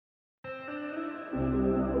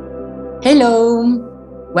Hello!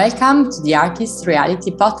 Welcome to the Artist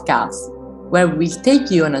Reality Podcast, where we'll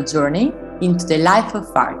take you on a journey into the life of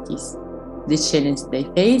artists, the challenges they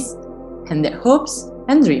face, and their hopes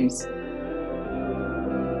and dreams.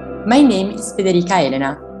 My name is Federica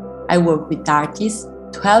Elena. I work with artists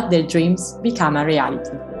to help their dreams become a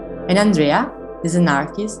reality. And Andrea is an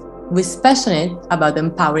artist who is passionate about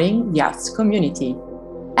empowering the arts community.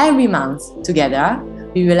 Every month, together,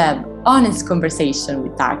 we will have honest conversation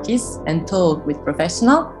with artists and talk with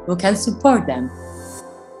professionals who can support them.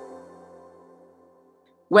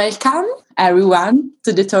 Welcome, everyone,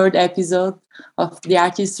 to the third episode of the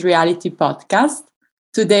Artist Reality Podcast.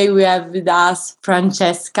 Today we have with us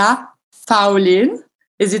Francesca Faulin.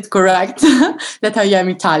 Is it correct that I am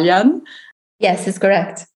Italian? Yes, it's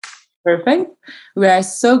correct. Perfect. We are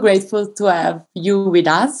so grateful to have you with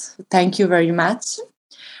us. Thank you very much.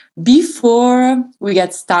 Before we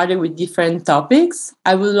get started with different topics,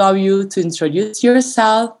 I would love you to introduce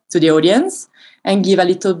yourself to the audience and give a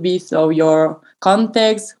little bit of your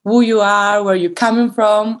context, who you are, where you're coming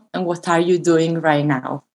from, and what are you doing right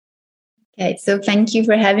now. Okay, so thank you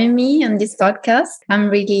for having me on this podcast. I'm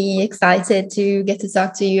really excited to get to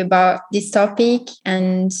talk to you about this topic,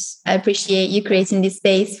 and I appreciate you creating this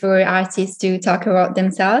space for artists to talk about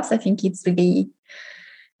themselves. I think it's really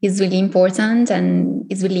important and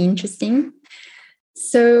it's really interesting.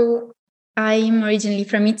 So I'm originally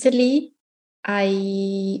from Italy.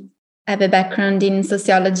 I have a background in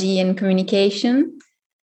sociology and communication.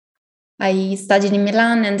 I studied in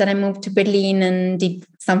Milan and then I moved to Berlin and did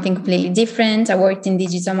something completely different. I worked in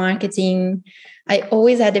digital marketing. I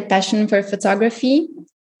always had a passion for photography,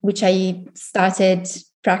 which I started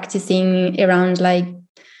practicing around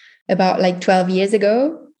about 12 years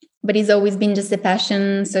ago. But it's always been just a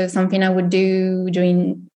passion. So something I would do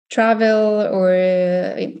during travel or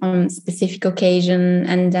on specific occasion.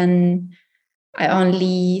 And then I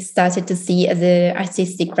only started to see as an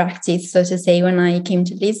artistic practice, so to say, when I came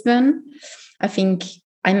to Lisbon. I think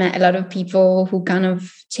I met a lot of people who kind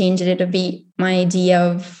of changed a little bit my idea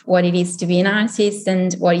of what it is to be an artist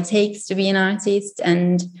and what it takes to be an artist.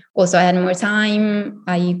 And also I had more time.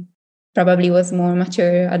 I probably was more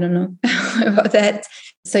mature. I don't know about that.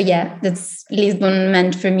 So yeah, that's Lisbon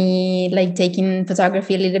meant for me, like taking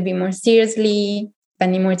photography a little bit more seriously,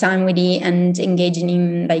 spending more time with it and engaging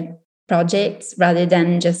in like projects rather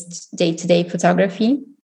than just day-to-day photography.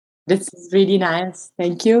 This is really nice.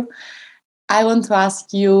 Thank you. I want to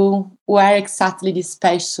ask you where exactly this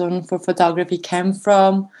passion for photography came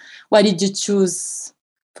from. Why did you choose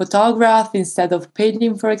photograph instead of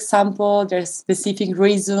painting, for example? There's a specific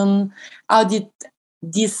reason. How did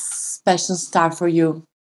this passion start for you?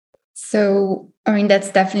 So, I mean, that's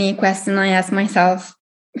definitely a question I ask myself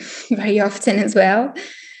very often as well.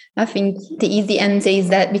 I think the easy answer is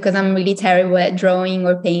that because I'm really terrible at drawing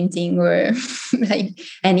or painting or like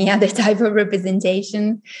any other type of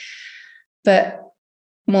representation. But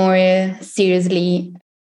more seriously,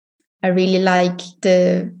 I really like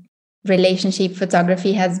the relationship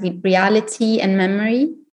photography has with reality and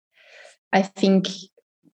memory.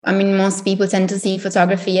 Most people tend to see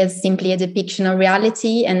photography as simply a depiction of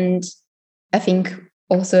reality. And I think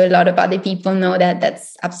also a lot of other people know that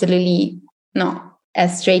that's absolutely not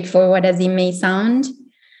as straightforward as it may sound.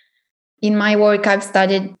 In my work, I've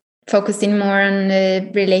started focusing more on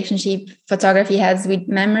the relationship photography has with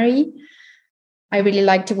memory. I really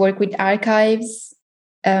like to work with archives.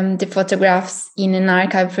 The photographs in an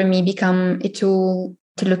archive for me become a tool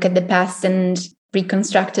to look at the past and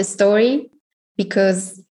reconstruct a story,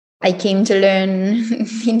 because I came to learn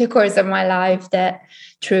in the course of my life that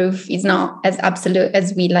truth is not as absolute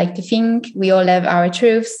as we like to think. We all have our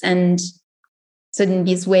truths. And so in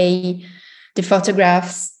this way, the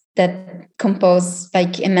photographs that compose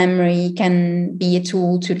like a memory can be a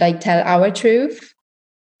tool to like tell our truth.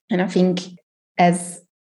 And I think as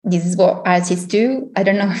this is what artists do. I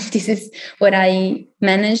don't know if this is what I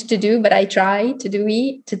managed to do, but I try to do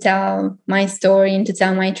it, to tell my story and to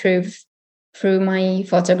tell my truth through my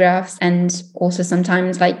photographs, and also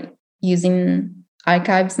sometimes like using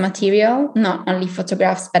archives material, not only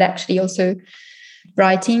photographs, but actually also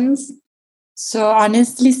writings. So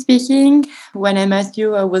honestly speaking, when I met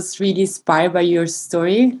you, I was really inspired by your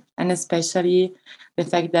story, and especially the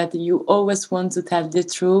fact that you always want to tell the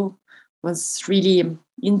truth was really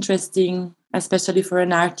interesting, especially for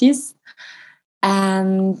an artist.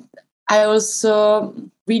 And I also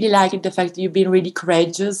really like the fact that you've been really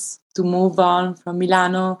courageous to move on from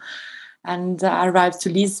Milano and arrive to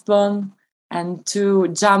Lisbon and to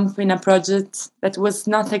jump in a project that was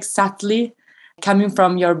not exactly coming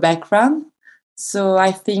from your background. So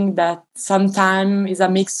I think that sometimes is a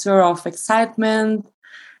mixture of excitement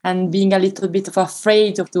and being a little bit of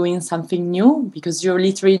afraid of doing something new because you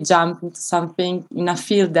literally jump into something in a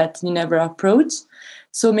field that you never approached.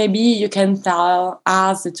 So maybe you can tell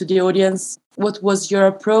us, to the audience, what was your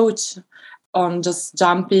approach on just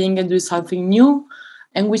jumping and do something new,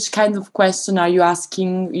 and which kind of question are you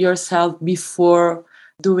asking yourself before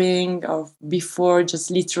doing or before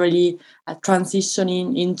just literally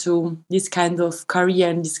transitioning into this kind of career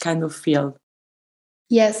and this kind of field?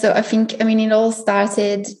 Yeah, so I think, it all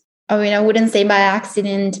started, I wouldn't say by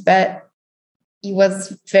accident, but it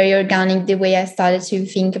was very organic the way I started to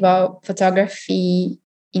think about photography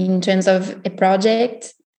in terms of a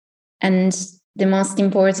project. And the most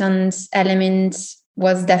important element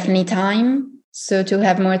was definitely time. So to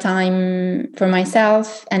have more time for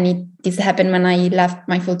myself. And this happened when I left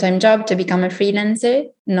my full-time job to become a freelancer,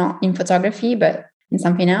 not in photography, but in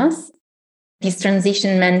something else. This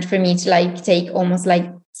transition meant for me to take almost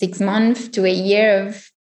 6 months to a year of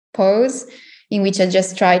pause in which I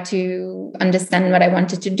just tried to understand what I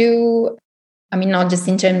wanted to do. Not just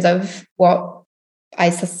in terms of what I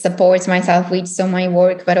support myself with, so my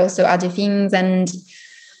work, but also other things. And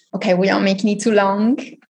okay, without making it too long,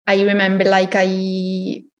 I remember I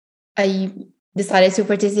decided to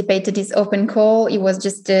participate to this open call. It was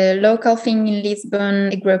just a local thing in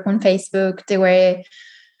Lisbon, a group on Facebook.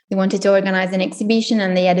 They wanted to organize an exhibition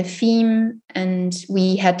and they had a theme, and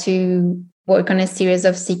we had to work on a series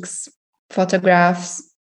of 6 photographs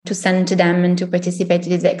to send to them and to participate in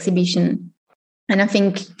this exhibition. And I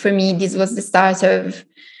think for me, this was the start of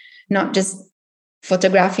not just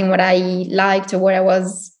photographing what I liked or what I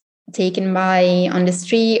was taken by on the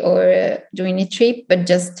street or during a trip, but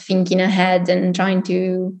just thinking ahead and trying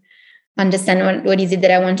to understand what is it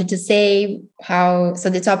that I wanted to say. So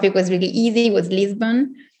the topic was really easy, it was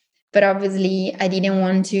Lisbon. But obviously, I didn't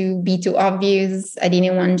want to be too obvious. I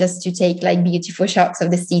didn't want just to take beautiful shots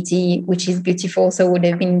of the city, which is beautiful. So it would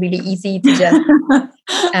have been really easy to just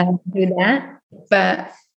do that.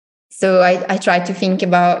 But so I tried to think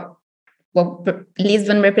about what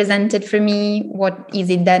Lisbon represented for me. What is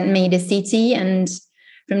it that made a city? And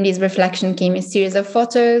from this reflection came a series of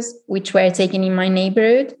photos, which were taken in my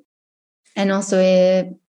neighborhood, and also a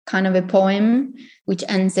kind of a poem which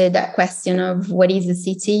answered that question of what is a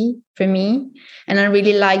city for me. And I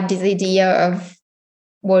really liked this idea of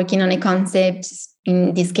working on a concept.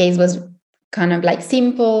 In this case was kind of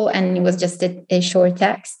simple, and it was just a short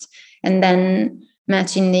text, and then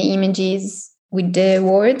matching the images with the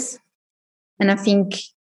words. And I think,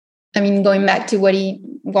 going back to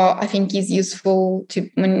what I think is useful to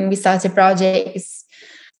when we start a project is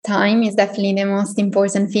time is definitely the most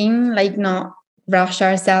important thing, not rush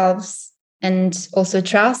ourselves, and also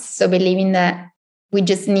trust. So believing that we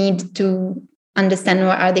just need to understand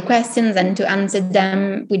what are the questions and to answer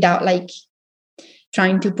them without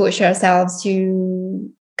trying to push ourselves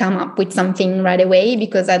to come up with something right away,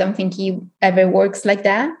 because I don't think it ever works like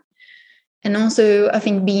that. And also, I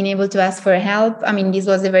think being able to ask for help. This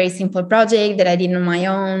was a very simple project that I did on my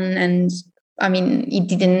own, and it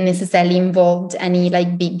didn't necessarily involve any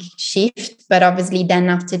big shift, but obviously then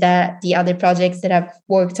after that, the other projects that I've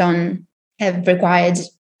worked on have required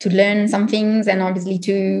to learn some things, and obviously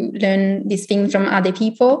to learn these things from other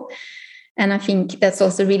people. And I think that's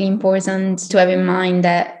also really important to have in mind,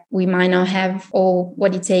 that we might not have all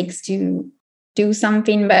what it takes to do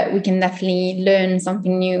something, but we can definitely learn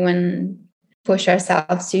something new and push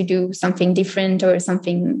ourselves to do something different or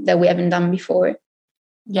something that we haven't done before.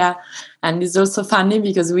 Yeah, and it's also funny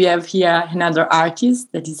because we have here another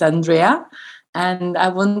artist, that is Andrea. And I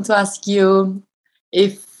want to ask you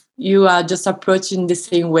if you are just approaching the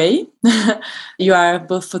same way. You are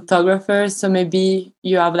both photographers, so maybe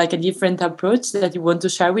you have a different approach that you want to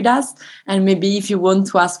share with us. And maybe if you want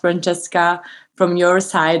to ask Francesca from your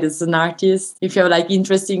side as an artist, if you have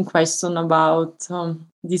interesting question about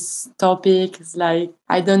this topic, it's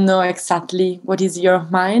I don't know exactly what is your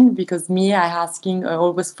mind, because me, I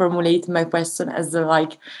always formulate my question as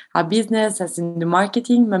a business, as in the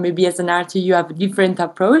marketing, but maybe as an artist you have a different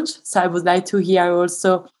approach. So I would like to hear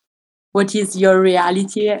also what is your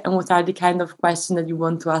reality and what are the kind of questions that you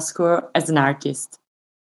want to ask her as an artist.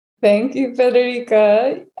 Thank you,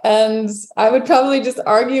 Federica. And I would probably just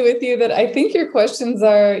argue with you that I think your questions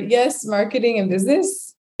are, yes, marketing and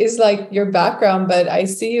business is your background, but I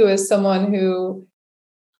see you as someone who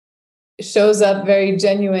shows up very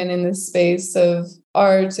genuine in the space of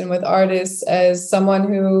art and with artists, as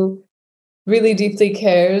someone who really deeply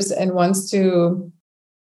cares and wants to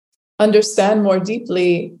understand more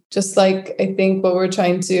deeply, just I think what we're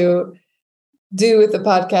trying to do with the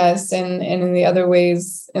podcast and in the other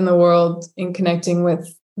ways in the world in connecting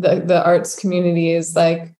with the arts community is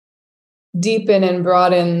like deepen and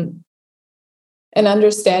broaden an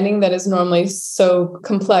understanding that is normally so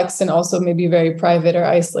complex and also maybe very private or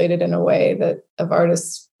isolated in a way that of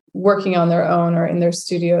artists working on their own or in their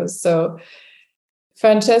studios. So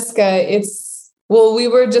Francesca, we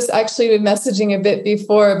were just actually messaging a bit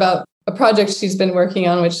before about a project she's been working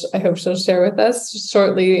on, which I hope she'll share with us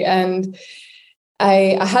shortly. And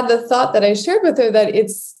I had the thought that I shared with her that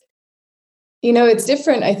it's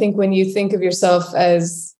different, I think, when you think of yourself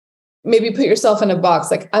as maybe put yourself in a box,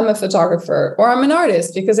 like I'm a photographer or I'm an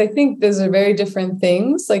artist, because I think those are very different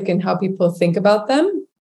things, like in how people think about them.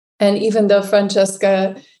 And even though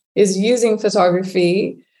Francesca is using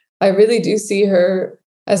photography, I really do see her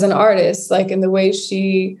as an artist, like in the way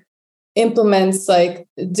she implements like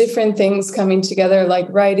different things coming together, like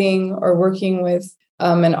writing or working with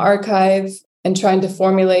an archive and trying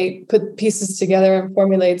to put pieces together and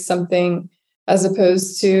formulate something, as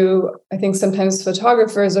opposed to, I think sometimes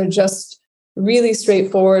photographers are just really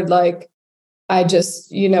straightforward, like I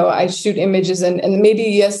just, I shoot images and maybe,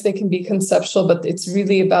 yes, they can be conceptual, but it's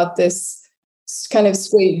really about this kind of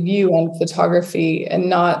straight view on photography and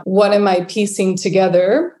not what am I piecing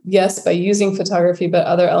together, yes, by using photography, but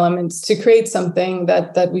other elements to create something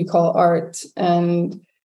that we call art. And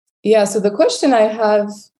yeah, so the question I have,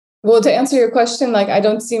 well, to answer your question, like I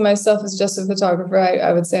don't see myself as just a photographer.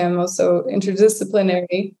 I would say I'm also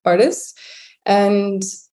interdisciplinary artist. And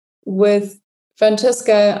with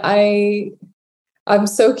Francesca, I'm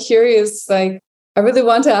so curious, like I really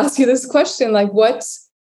want to ask you this question, like what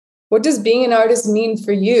does being an artist mean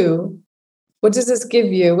for you? What does this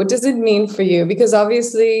give you? What does it mean for you? Because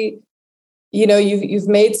obviously, you've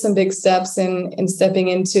made some big steps in stepping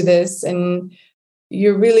into this, and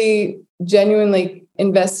you're really genuinely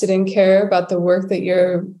invested and care about the work that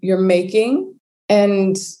you're making.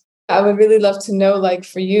 And I would really love to know, like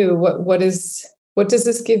for you, what does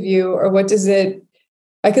this give you, or what does it?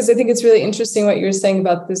 Because I think it's really interesting what you were saying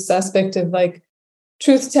about this aspect of like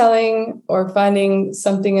truth telling or finding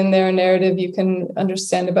something in their narrative you can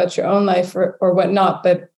understand about your own life or whatnot.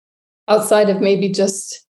 But outside of maybe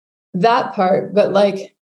just that part, but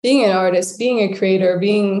like being an artist, being a creator,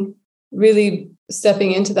 being really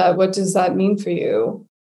stepping into that, what does that mean for you?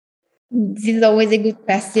 This is always a good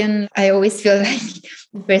question. I always feel like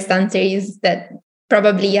the first answer is that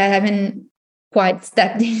probably I haven't quite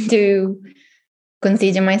stepped into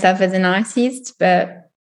consider myself as an artist, but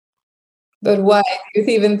why do you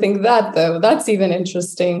even think that, though? That's even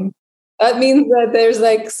interesting. That means that there's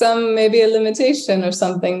like maybe a limitation or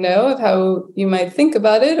something, no, of how you might think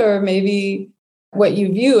about it, or maybe what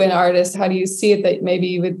you view an artist. How do you see it that maybe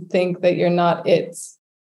you would think that you're not it,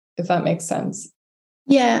 if that makes sense?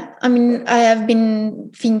 Yeah, I mean, I have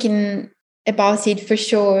been thinking about it for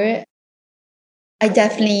sure. I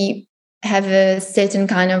definitely have a certain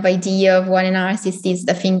kind of idea of what an artist is.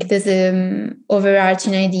 I think there's an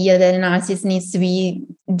overarching idea that an artist needs to be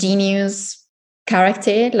genius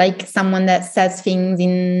character, like someone that says things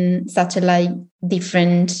in such a like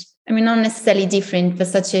different, I mean, not necessarily different, but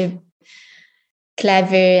such a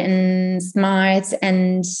clever and smart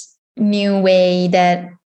and new way that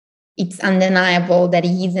it's undeniable that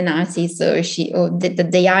he is an artist or that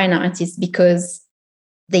they are an artist, because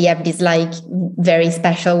they have this like very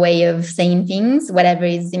special way of saying things, whatever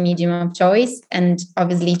is the medium of choice. And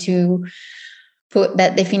obviously to put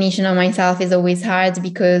that definition on myself is always hard,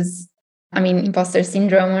 because I mean, imposter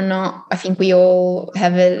syndrome or not, I think we all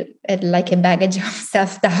have a baggage of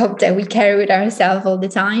self-doubt that we carry with ourselves all the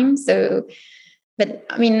time. So, but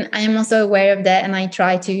I mean, I am also aware of that, and I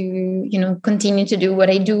try to, continue to do what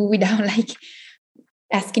I do without like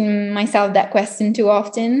asking myself that question too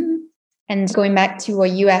often. And going back to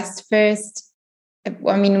what you asked first,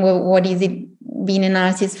 I mean, what is it being an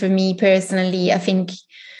artist for me personally? I think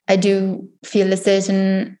I do feel a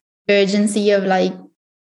certain urgency of like,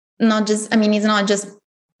 it's not just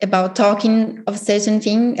about talking about certain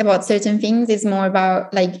things. It's more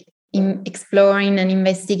about like exploring and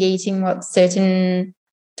investigating what certain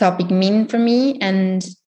topic mean for me. And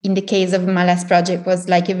in the case of my last project was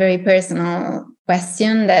like a very personal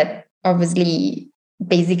question that obviously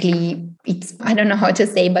basically it's, I don't know how to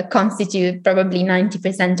say, but constitute probably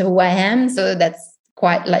 90% of who I am. So that's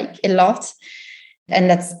quite like a lot. And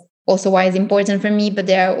that's also why it's important for me. But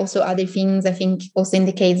there are also other things, I think also in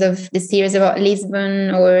the case of the series about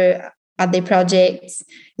Lisbon or other projects,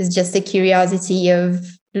 it's just a curiosity of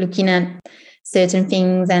looking at certain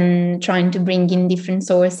things and trying to bring in different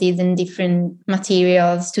sources and different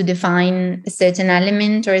materials to define a certain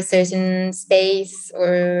element or a certain space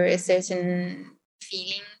or a certain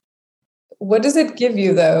feeling. What does it give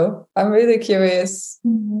you, though? I'm really curious.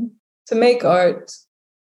 To make art.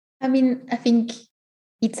 I mean, I think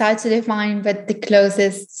it's hard to define, but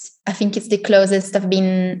I think it's the closest I've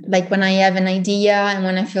been, like when I have an idea and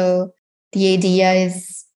when I feel the idea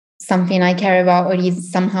is something I care about or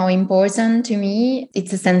is somehow important to me.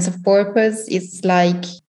 It's a sense of purpose. It's like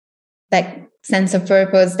that sense of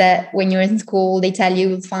purpose that when you're in school, they tell you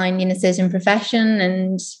you'll find in a certain profession,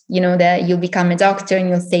 and you know that you'll become a doctor and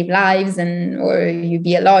you'll save lives, and or you'll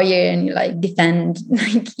be a lawyer and you like defend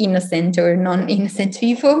like innocent or non-innocent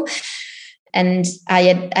people. And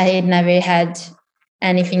I had never had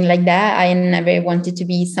anything like that. I never wanted to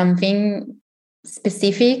be something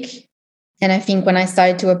specific. And I think when I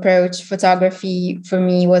started to approach photography, for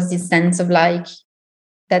me was this sense of like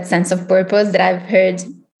that sense of purpose that I've heard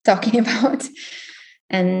talking about.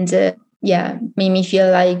 And made me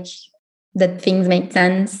feel like that things make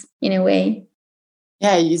sense in a way.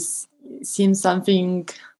 Yeah, it seems something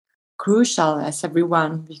crucial as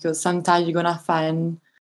everyone, because sometimes you're going to find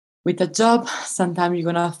with a job, sometimes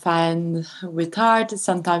you're going to find with art,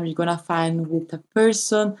 sometimes you're going to find with a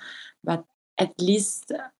person. But at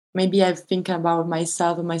least maybe I think about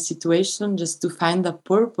myself and my situation, just to find a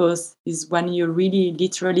purpose is when you really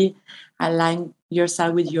literally align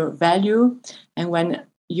yourself with your value and when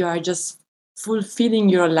you are just fulfilling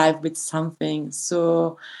your life with something.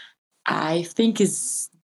 So I think it's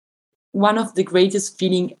one of the greatest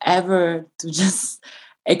feeling ever to just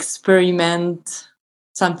experiment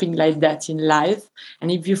something like that in life.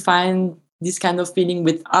 And if you find this kind of feeling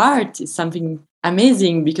with art, it's something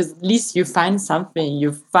amazing, because at least you find something.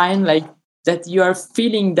 You find like that you are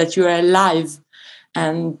feeling that you are alive.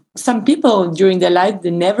 And some people during their life,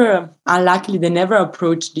 unluckily, they never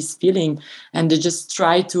approach this feeling, and they just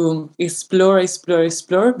try to explore,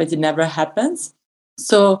 but it never happens.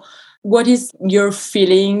 So what is your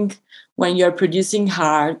feeling when you're producing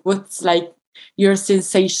art? What's like your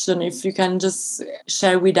sensation, if you can just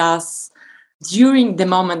share with us during the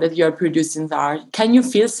moment that you're producing the art? Can you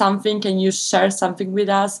feel something? Can you share something with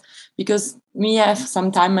us? Because me, if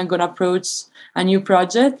sometime I'm gonna approach a new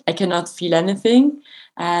project, I cannot feel anything,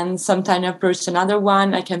 and sometime I approach another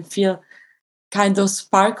one, I can feel kind of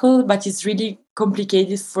sparkle, but it's really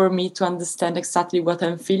complicated for me to understand exactly what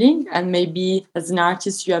I'm feeling. And maybe as an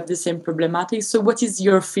artist, you have the same problematic. So what is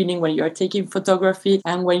your feeling when you're taking photography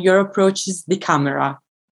and when your approach is the camera?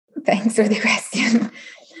 Thanks for the question.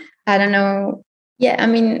 I don't know. Yeah, I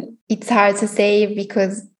mean, it's hard to say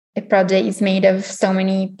because a project is made of so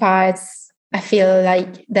many parts. I feel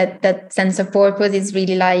like that sense of purpose is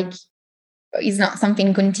really like, it's not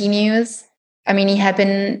something continuous. I mean, it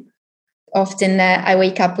happened often that I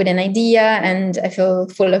wake up with an idea and I feel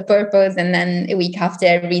full of purpose. And then a week after,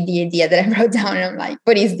 I read the idea that I wrote down and I'm like,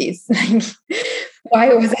 what is this? Like,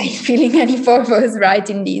 why was I feeling any purpose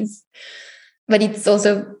writing this? But it's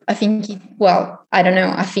also, I think, I don't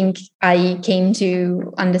know. I think I came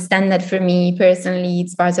to understand that for me personally,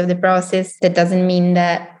 it's part of the process. That doesn't mean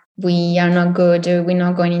that we are not good or we're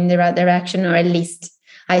not going in the right direction, or at least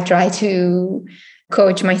I try to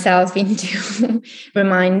coach myself into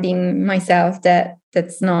reminding myself that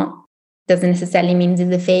doesn't necessarily mean it's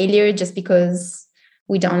a failure just because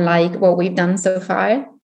we don't like what we've done so far.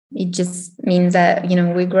 It just means that,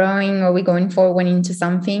 we're growing or we're going forward into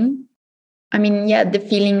something. I mean, yeah, the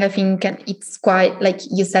feeling, I think it's quite, like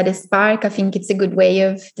you said, a spark. I think it's a good way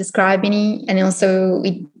of describing it. And also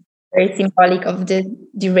it's very symbolic of the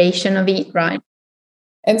duration of it, right?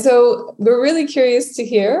 And so we're really curious to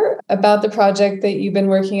hear about the project that you've been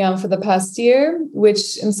working on for the past year,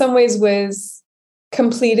 which in some ways was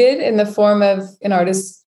completed in the form of an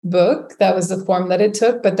artist's book. That was the form that it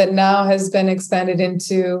took, but that now has been expanded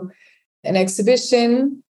into an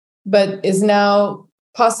exhibition, but is now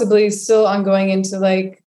possibly still ongoing into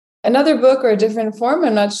like another book or a different form.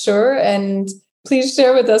 I'm not sure. And please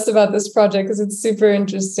share with us about this project because it's super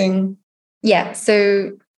interesting. Yeah.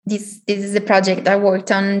 So this is a project I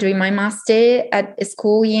worked on during my master at a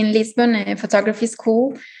school here in Lisbon, a photography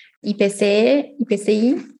school,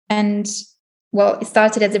 IPCE. And it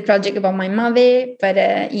started as a project about my mother, but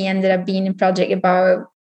it ended up being a project about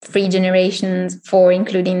 3 generations, 4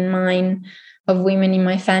 including mine, of women in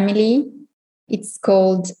my family. It's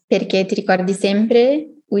called Perché ti ricordi sempre,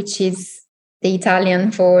 which is the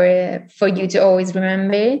Italian for you to always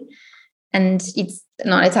remember. And it's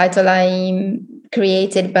not a title I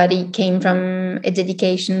created, but it came from a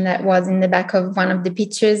dedication that was in the back of one of the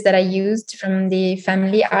pictures that I used from the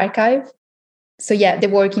family archive. So yeah, the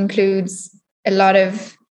work includes a lot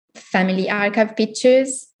of family archive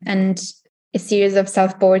pictures and a series of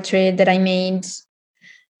self-portraits that I made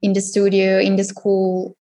in the studio, in the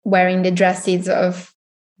school, wearing the dresses of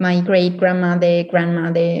my great-grandmother,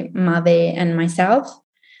 grandmother, mother, and myself.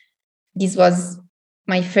 This was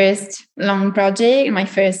my first long project, my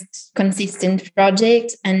first consistent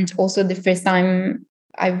project, and also the first time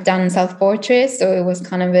I've done self-portraits. So it was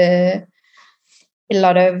kind of a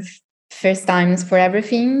lot of first times for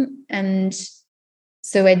everything. And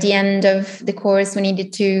so at the end of the course, we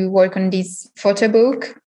needed to work on this photo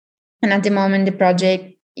book. And at the moment, the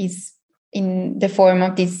project is in the form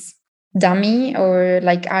of this dummy or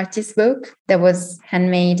like artist book that was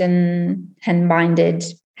handmade and hand-binded,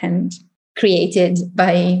 hand created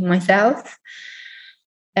by myself.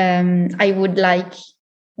 I would like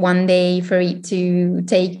one day for it to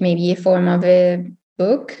take maybe a form of a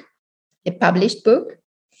book, a published book,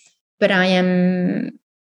 but I am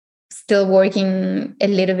still working a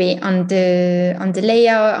little bit on the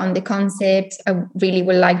layout, on the concept. I really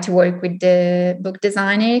would like to work with the book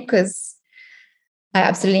designer because I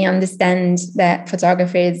absolutely understand that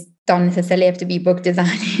photographers don't necessarily have to be book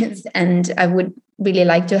designers, and I would really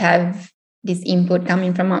like to have this input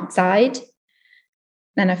coming from outside.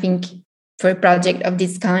 And I think for a project of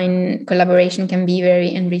this kind, collaboration can be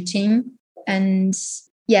very enriching. And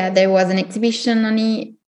yeah, there was an exhibition on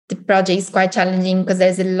it. The project is quite challenging because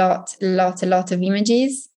there's a lot of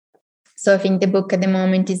images. So I think the book at the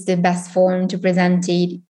moment is the best form to present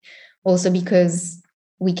it. Also because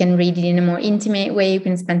we can read it in a more intimate way. You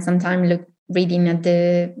can spend some time reading at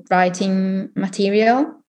the writing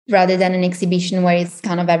material rather than an exhibition where it's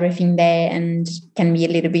kind of everything there and can be a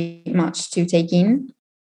little bit much to take in.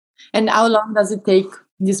 And how long does it take,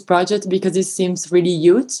 this project? Because it seems really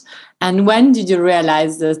huge. And when did you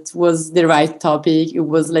realize that was the right topic? It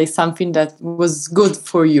was like something that was good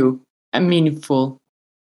for you and meaningful.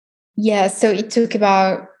 Yeah, so it took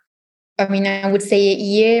about, I would say a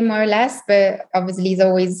year more or less, but obviously it's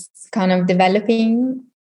always kind of developing.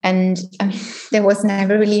 And there was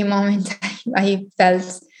never really a moment I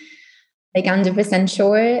felt like 100%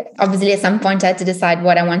 sure. Obviously, at some point I had to decide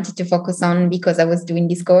what I wanted to focus on because I was doing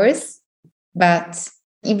this course. But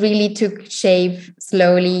it really took shape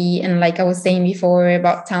slowly. And like I was saying before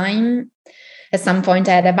about time, at some point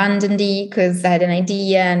I had abandoned it because I had an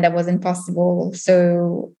idea and that wasn't possible.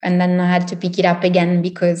 So, and then I had to pick it up again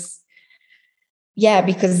because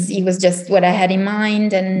it was just what I had in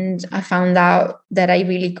mind. And I found out that I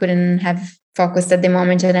really couldn't have focused at the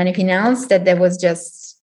moment on anything else, that there was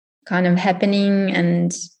just kind of happening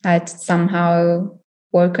and I had to somehow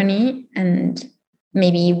work on it, and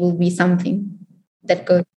maybe it will be something that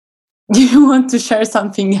goes. Do you want to share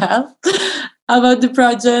something else about the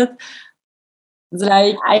project?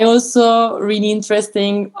 Like, I also really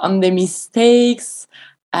interesting on the mistakes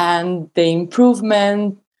and the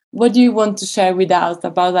improvement. What do you want to share with us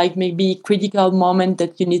about like maybe critical moment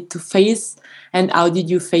that you need to face, and how did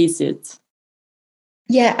you face it?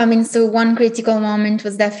 Yeah, so one critical moment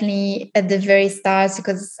was definitely at the very start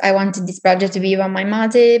because I wanted this project to be about my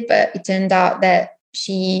mother, but it turned out that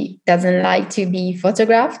she doesn't like to be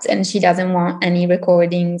photographed and she doesn't want any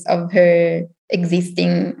recordings of her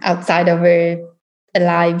existing outside of her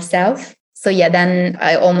alive self. So yeah, then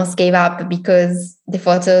I almost gave up because the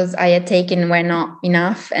photos I had taken were not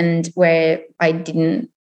enough and where I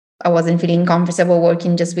wasn't feeling comfortable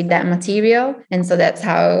working just with that material. And so that's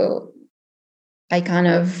how I kind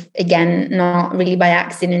of, again, not really by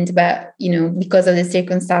accident, but, because of the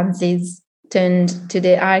circumstances, turned to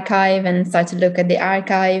the archive and started to look at the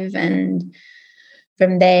archive. And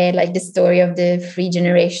from there, like the story of the 3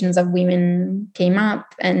 generations of women came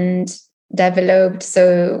up and developed.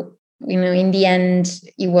 So, in the end,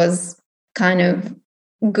 it was kind of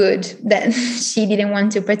good that she didn't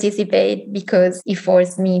want to participate because it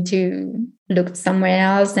forced me to look somewhere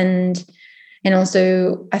else. And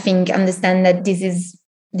also, I think, understand that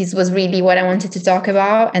this was really what I wanted to talk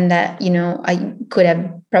about, and that, I could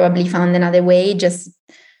have probably found another way just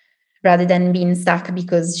rather than being stuck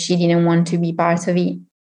because she didn't want to be part of it.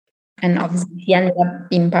 And obviously she ended up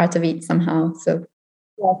being part of it somehow. So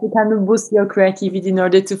yeah, to kind of boost your creativity in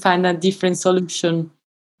order to find a different solution.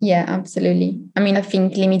 Yeah, absolutely. I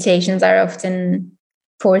think limitations are often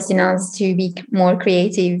forcing us to be more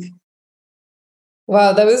creative.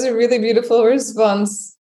 Wow, that was a really beautiful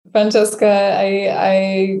response, Francesca.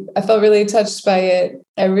 I felt really touched by it.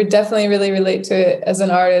 I definitely really relate to it as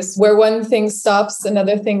an artist. Where one thing stops,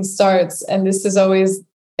 another thing starts. And this is always,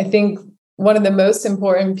 I think, one of the most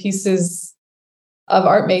important pieces of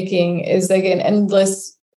art making is like an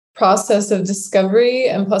endless process of discovery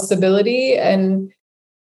and possibility. And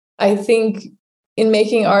I think in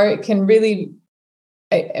making art can really,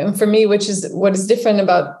 and for me, which is what is different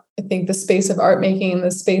about, I think, the space of art making and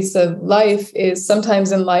the space of life, is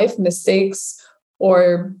sometimes in life, mistakes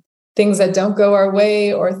or things that don't go our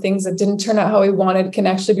way or things that didn't turn out how we wanted can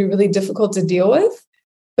actually be really difficult to deal with.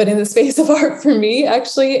 But in the space of art, for me,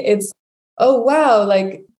 actually, it's, oh, wow,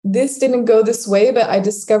 like this didn't go this way, but I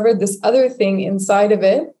discovered this other thing inside of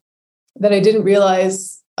it that I didn't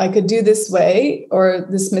realize I could do this way, or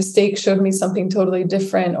this mistake showed me something totally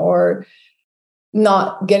different, or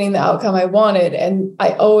not getting the outcome I wanted. And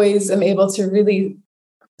I always am able to really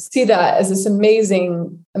see that as this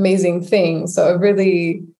amazing, amazing thing. So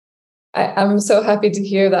I'm so happy to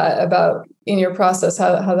hear that about in your process,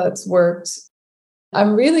 how that's worked.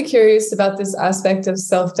 I'm really curious about this aspect of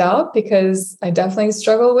self-doubt, because I definitely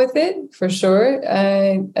struggle with it for sure.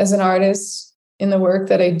 As an artist in the work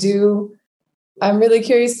that I do, I'm really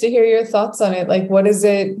curious to hear your thoughts on it. Like, what is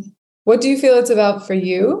it? What do you feel it's about for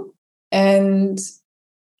you? And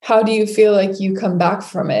how do you feel like you come back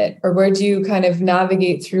from it? Or where do you kind of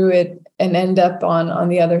navigate through it and end up on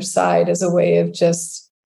the other side, as a way of just,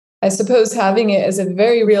 I suppose, having it as a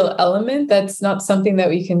very real element that's not something that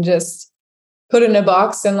we can just put in a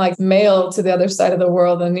box and like mail to the other side of the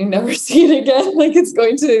world and you never see it again. Like, it's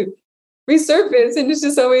going to resurface, and it's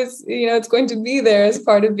just always, it's going to be there as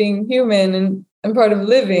part of being human and part of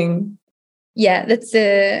living. Yeah, that's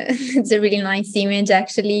it's a really nice image,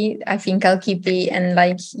 actually. I think I'll keep it and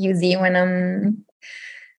like use it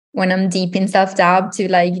when I'm deep in self-doubt,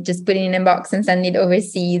 to like just put it in a box and send it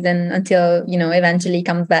overseas, and until eventually it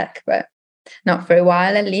comes back, but not for a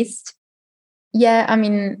while at least. Yeah, I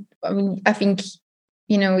mean I think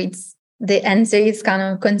it's, the answer is kind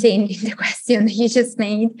of contained in the question that you just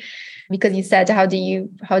made, because you said how do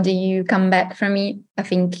you come back from it. I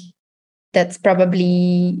think that's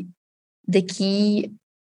probably the key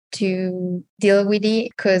to deal with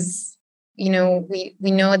it, because we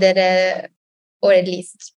know that or at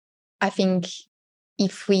least I think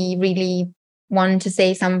if we really want to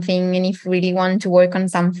say something and if we really want to work on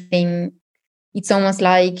something, it's almost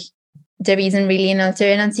like there isn't really an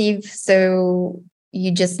alternative. So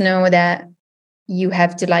you just know that you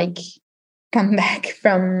have to like come back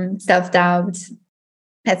from self-doubt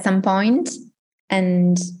at some point.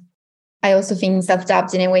 And I also think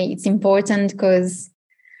self-doubt, in a way, it's important, because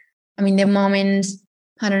the moment,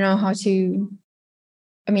 I don't know how to,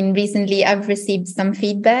 recently I've received some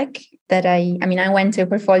feedback that I went to a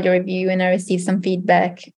portfolio review and I received some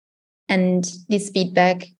feedback, and this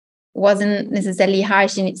feedback wasn't necessarily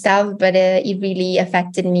harsh in itself, but it really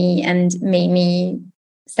affected me and made me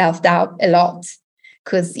self-doubt a lot,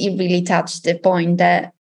 because it really touched the point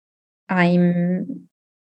that I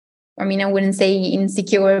wouldn't say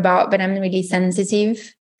insecure about, but I'm really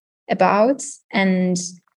sensitive about. And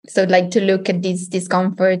so like to look at this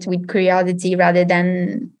discomfort with curiosity rather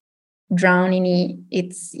than drown in it,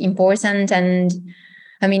 it's important. And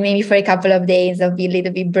maybe for a couple of days I'll be a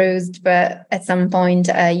little bit bruised, but at some point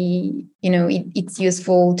it's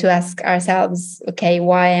useful to ask ourselves, okay,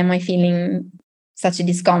 why am I feeling such a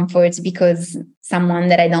discomfort? Because someone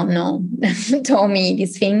that I don't know told me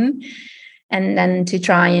this thing. And then to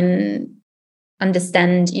try and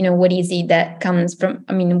understand, what is it that comes from,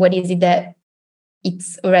 what is it that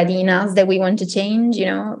it's already in us that we want to change,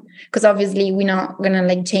 because obviously we're not going to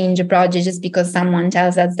like change a project just because someone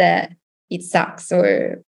tells us that it sucks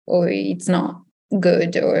or it's not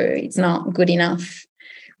good or it's not good enough.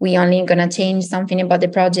 We only going to change something about the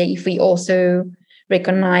project if we also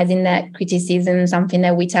recognize in that criticism something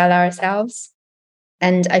that we tell ourselves.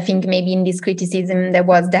 And I think maybe in this criticism, there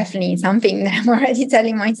was definitely something that I'm already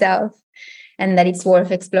telling myself, and that it's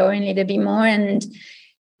worth exploring a little bit more, and,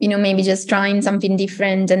 maybe just trying something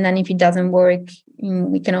different. And then if it doesn't work,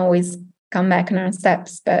 we can always come back on our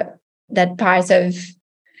steps. But that part of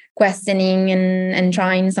questioning and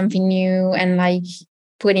trying something new and like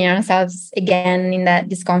putting ourselves again in that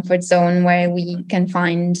discomfort zone where we can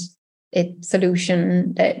find a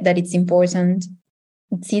solution, that it's important.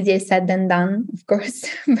 It's easier said than done, of course.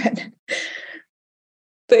 But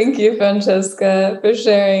thank you, Francesca, for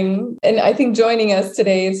sharing. And I think joining us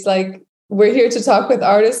today, it's like we're here to talk with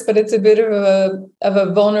artists, but it's a bit of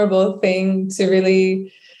a vulnerable thing to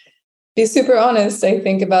really be super honest, I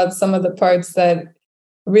think, about some of the parts that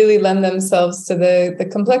really lend themselves to the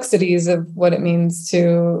complexities of what it means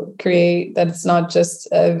to create, that it's not just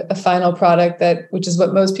a final product, which is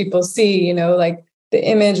what most people see, like the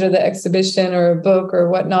image or the exhibition or a book or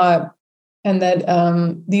whatnot. And that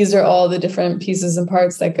these are all the different pieces and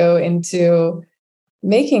parts that go into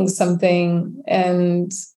making something.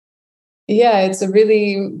 And yeah, it's a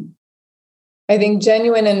really, I think,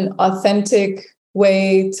 genuine and authentic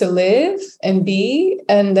way to live and be.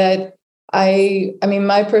 And that I mean,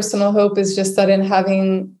 my personal hope is just that in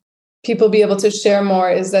having people be able to share more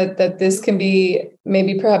is that this can be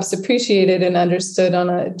maybe perhaps appreciated and understood on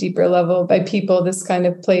a deeper level by people, this kind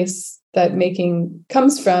of place that making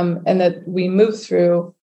comes from and that we move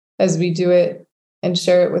through as we do it and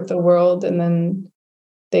share it with the world. And then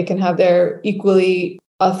they can have their equally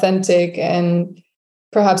authentic and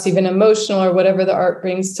perhaps even emotional or whatever the art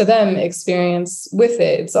brings to them experience with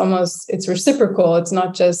it. It's reciprocal. It's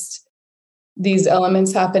not just these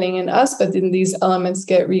elements happening in us, but then these elements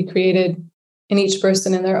get recreated in each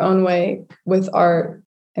person in their own way with art.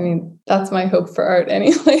 I mean, that's my hope for art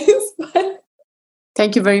anyways.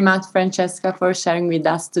 Thank you very much, Francesca, for sharing with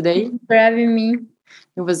us today. Thank you for having me.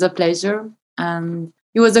 It was a pleasure. And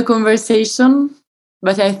it was a conversation,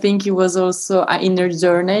 but I think it was also an inner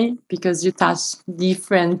journey because you touched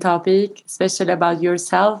different topics, especially about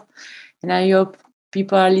yourself. And I hope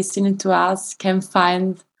people are listening to us can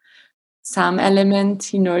find some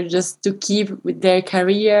element in order just to keep with their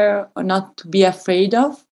career or not to be afraid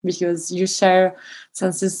of, because you share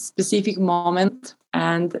some specific moment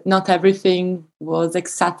and not everything was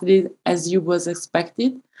exactly as you was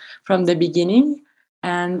expected from the beginning.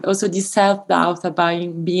 And also this self-doubt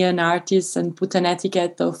about being an artist and put an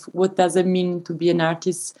etiquette of what does it mean to be an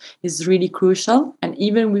artist is really crucial. And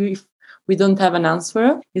even if we don't have an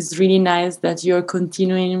answer, it's really nice that you're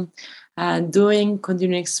continuing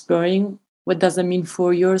continue exploring what does it mean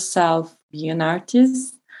for yourself being an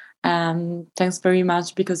artist. And thanks very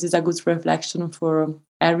much, because it's a good reflection for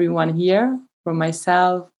everyone here, for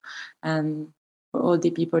myself, and for all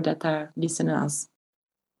the people that are listening to us.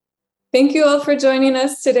 Thank you all for joining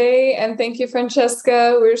us today. And thank you,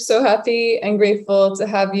 Francesca. We're so happy and grateful to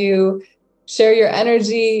have you share your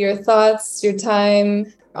energy, your thoughts, your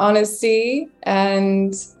time, honesty,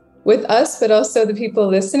 and with us, but also the people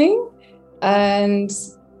listening. And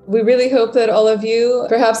we really hope that all of you,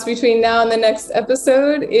 perhaps between now and the next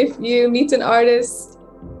episode, if you meet an artist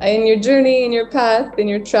in your journey, in your path, in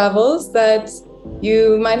your travels, that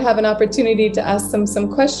you might have an opportunity to ask them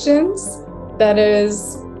some questions that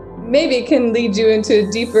is maybe can lead you into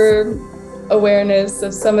a deeper awareness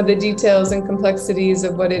of some of the details and complexities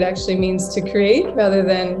of what it actually means to create, rather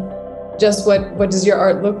than just what does your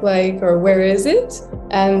art look like or where is it?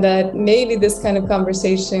 And that maybe this kind of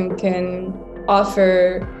conversation can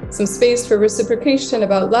offer some space for reciprocation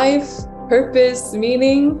about life, purpose,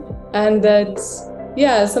 meaning, and that's,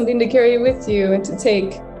 something to carry with you and to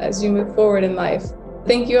take as you move forward in life.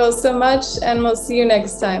 Thank you all so much, and we'll see you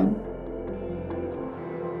next time.